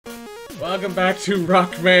Welcome back to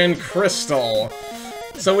Rockman Crystal.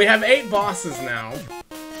 So we have 8 bosses now.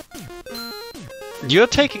 You're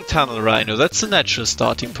taking Tunnel Rhino, that's a natural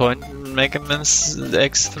starting point. Mega Man's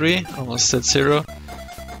X3, almost at 0.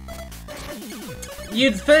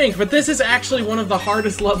 You'd think, but this is actually one of the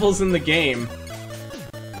hardest levels in the game.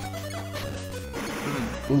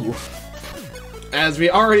 Ooh. As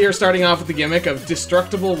we already are starting off with the gimmick of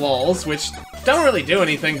destructible walls, which don't really do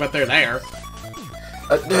anything, but they're there.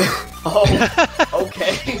 Oh,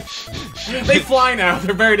 okay. They fly now,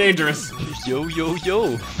 they're very dangerous. Yo, yo,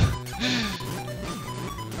 yo.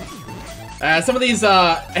 Some of these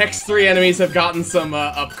X3 enemies have gotten some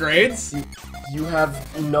upgrades. You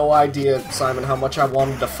have no idea, Simon, how much I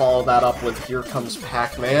wanted to follow that up with Here Comes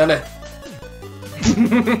Pac-Man.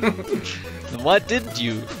 Why didn't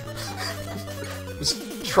you?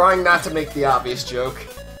 Just trying not to make the obvious joke.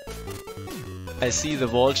 I see the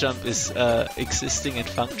wall jump is existing and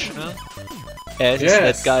functional. As is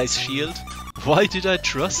Yes. that guy's shield. Why did I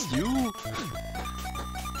trust you?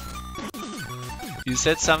 You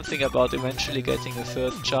said something about eventually getting a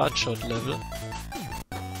 3rd charge shot level.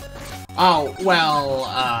 Oh, well,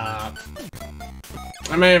 I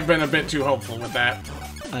may have been a bit too hopeful with that.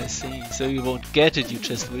 I see. So you won't get it, you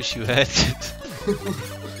just wish you had it.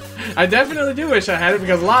 I definitely do wish I had it,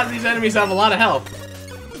 because a lot of these enemies have a lot of health.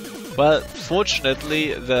 Well,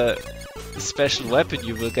 fortunately, the special weapon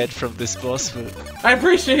you will get from this boss will... I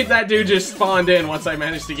appreciate that dude just spawned in once I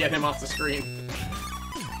managed to get him off the screen.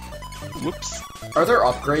 Whoops. Are there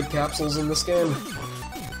upgrade capsules in this game?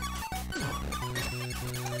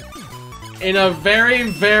 In a very,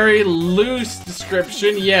 very loose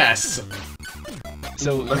description, yes.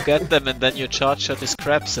 So you get them and then your charge shot is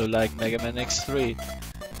crap, so like Mega Man X3.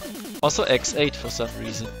 Also X8 for some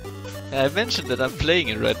reason. I mentioned that I'm playing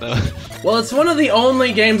it right now. Well, it's one of the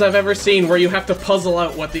only games I've ever seen where you have to puzzle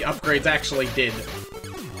out what the upgrades actually did.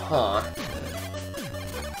 Huh.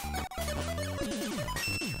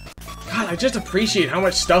 God, I just appreciate how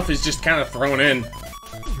much stuff is just kind of thrown in.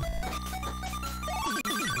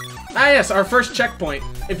 Ah yes, our first checkpoint.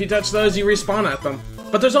 If you touch those, you respawn at them.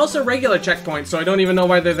 But there's also regular checkpoints, so I don't even know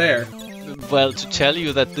why they're there. Well, to tell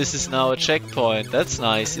you that this is now a checkpoint, that's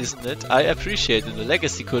nice, isn't it? I appreciate in the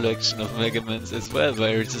Legacy collection of Mega Mans as well,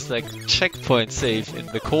 where it's just like checkpoint save in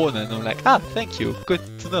the corner, and I'm like, ah, thank you, good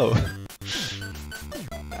to know.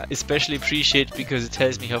 I especially appreciate it because it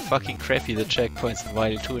tells me how fucking crappy the checkpoints in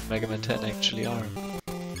Wily 2 and Mega Man 10 actually are.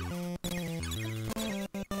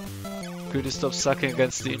 Good to stop sucking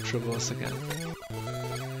against the intro boss again.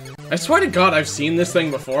 I swear to God I've seen this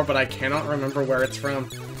thing before, but I cannot remember where it's from.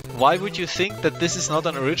 Why would you think that this is not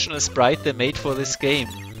an original sprite they made for this game?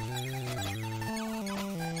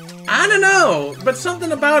 I don't know, but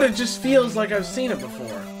something about it just feels like I've seen it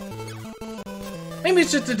before. Maybe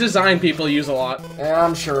it's just a design people use a lot. Yeah,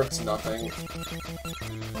 I'm sure it's nothing.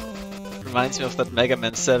 Reminds me of that Mega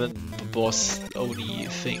Man 7 boss Oni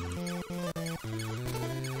thing.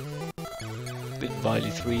 In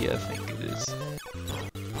Wily 3, I think it is.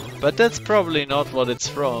 But that's probably not what it's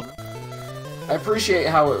from. I appreciate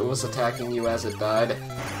how it was attacking you as it died.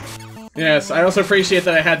 Yes, I also appreciate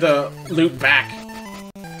that I had to loop back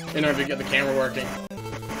in order to get the camera working.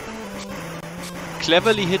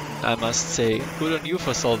 Cleverly hidden, I must say. Good on you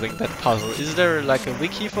for solving that puzzle. Is there like a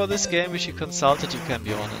wiki for this game we should consult it? You can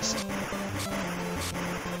be honest.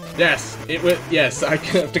 Yes, yes, I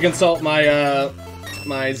have to consult my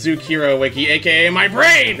my Zook Hero wiki, aka my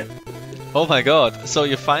brain. Oh my god! So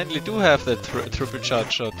you finally do have that triple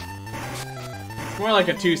charge shot. More like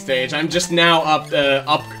a 2-stage. I'm just now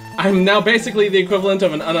I'm now basically the equivalent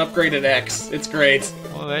of an unupgraded X. It's great.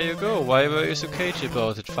 Well, there you go. Why were you so cagey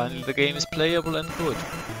about it? Finally, the game is playable and good.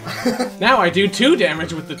 Now I do 2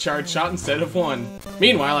 damage with the charge shot instead of 1.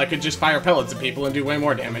 Meanwhile, I could just fire pellets at people and do way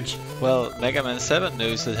more damage. Well, Mega Man 7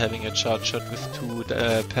 knows that having a charge shot with 2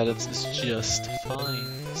 pellets is just fine.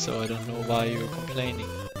 So I don't know why you're complaining.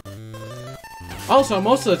 Also,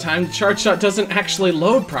 most of the time, the charge shot doesn't actually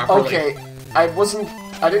load properly. Okay, I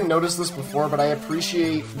didn't notice this before, but I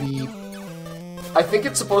appreciate I think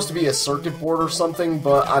it's supposed to be a circuit board or something,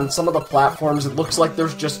 but on some of the platforms it looks like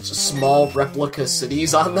there's just small replica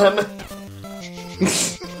cities on them.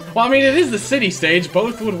 Well, I mean, it is the city stage,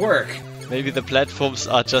 both would work. Maybe the platforms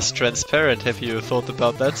are just transparent. Have you thought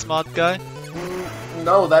about that, smart guy?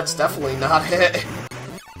 No, that's definitely not it.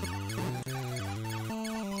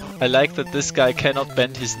 I like that this guy cannot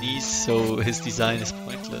bend his knees, so his design is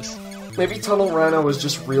pointless. Maybe Tunnel Rhino was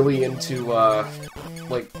just really into,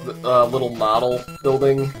 like, little model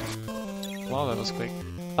building. Wow, that was quick.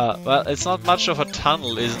 Well, it's not much of a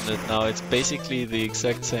tunnel, isn't it, now? It's basically the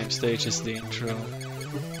exact same stage as the intro.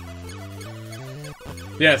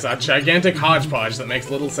 Yes, a gigantic hodgepodge that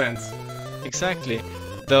makes little sense. Exactly.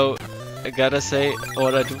 Though, I gotta say,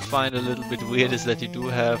 what I do find a little bit weird is that you do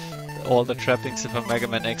have all the trappings of a Mega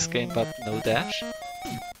Man X game, but no dash.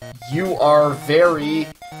 You are very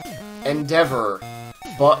Endeavor,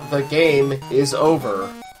 but the game is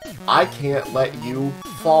over. I can't let you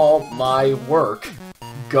fall my work.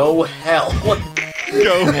 Go hell.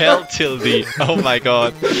 Go hell, Tildy. Oh my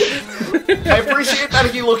god. I appreciate that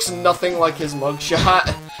he looks nothing like his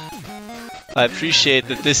mugshot. I appreciate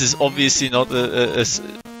that this is obviously not a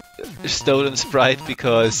stolen sprite,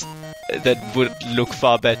 because that would look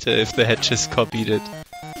far better if they had just copied it.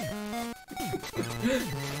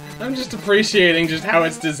 I'm just appreciating just how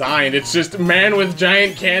it's designed. It's just man with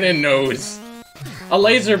giant cannon nose. A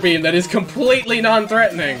laser beam that is completely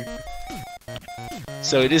non-threatening.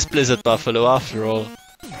 So it is Blizzard Buffalo after all.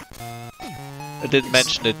 I didn't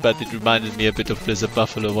mention it, but it reminded me a bit of Blizzard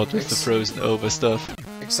Buffalo, what with the frozen over stuff.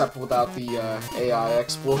 Except without the AI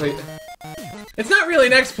exploit. It's not really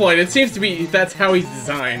an exploit, it seems to be that's how he's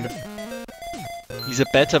designed. He's a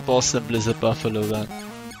better boss than Blizzard Buffalo then.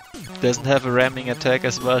 Doesn't have a ramming attack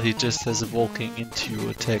as well, he just has a walking into you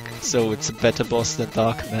attack. So it's a better boss than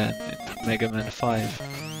Darkman in Mega Man 5.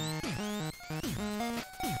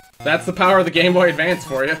 That's the power of the Game Boy Advance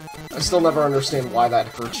for you. I still never understand why that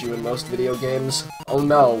hurts you in most video games. Oh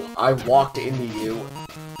no, I walked into you.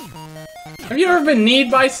 Have you ever been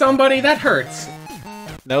kneed by somebody? That hurts.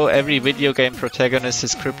 No, every video game protagonist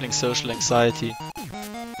has crippling social anxiety.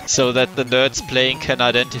 So that the nerds playing can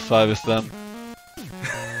identify with them.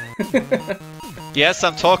 Yes,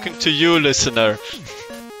 I'm talking to you, listener.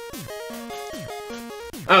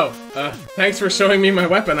 Oh, thanks for showing me my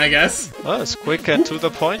weapon, I guess. Oh, it's quick and to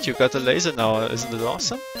the point. You got a laser now. Isn't it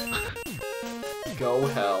awesome? Go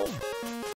hell.